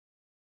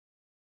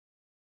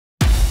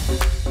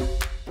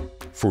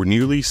For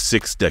nearly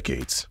 6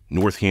 decades,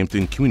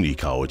 Northampton Community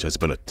College has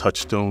been a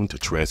touchstone to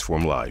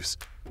transform lives,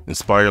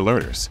 inspire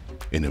learners,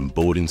 and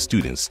embolden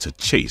students to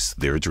chase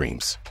their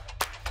dreams.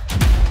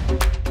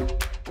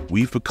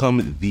 We've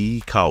become the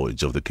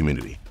college of the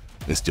community,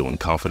 instilling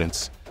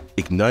confidence,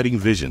 igniting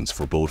visions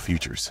for bold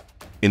futures,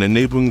 and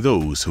enabling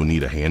those who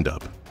need a hand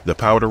up, the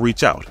power to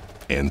reach out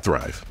and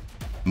thrive.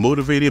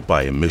 Motivated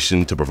by a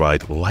mission to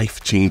provide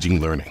life-changing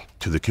learning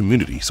to the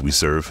communities we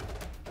serve,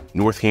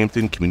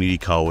 Northampton Community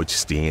College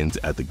stands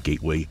at the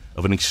gateway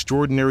of an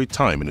extraordinary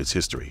time in its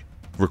history,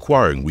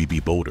 requiring we be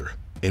bolder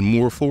and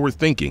more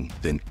forward-thinking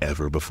than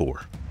ever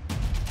before.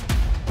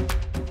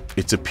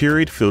 It's a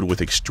period filled with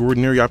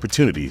extraordinary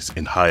opportunities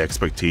and high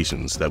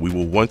expectations that we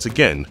will once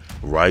again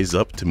rise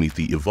up to meet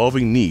the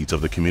evolving needs of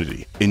the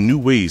community in new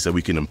ways that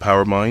we can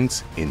empower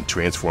minds and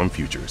transform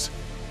futures,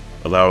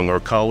 allowing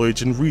our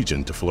college and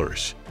region to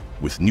flourish,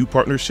 with new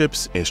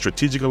partnerships and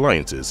strategic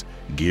alliances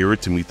geared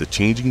to meet the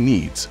changing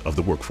needs of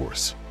the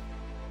workforce.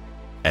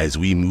 As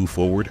we move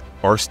forward,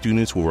 our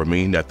students will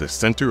remain at the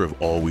center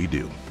of all we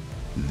do.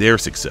 Their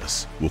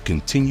success will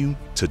continue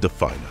to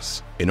define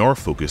us, and our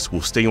focus will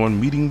stay on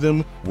meeting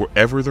them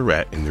wherever they're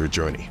at in their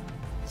journey,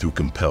 through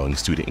compelling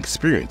student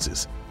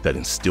experiences that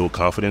instill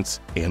confidence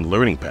and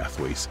learning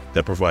pathways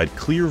that provide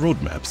clear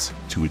roadmaps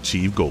to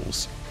achieve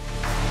goals.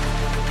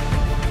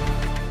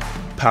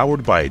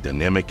 Powered by a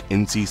dynamic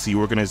NCC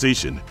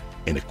organization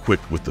and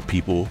equipped with the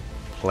people,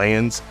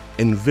 plans,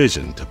 and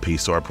vision to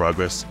pace our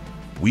progress,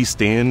 we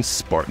stand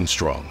Spartan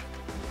strong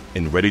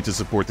and ready to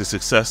support the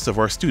success of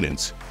our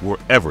students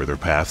wherever their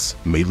paths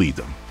may lead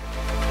them.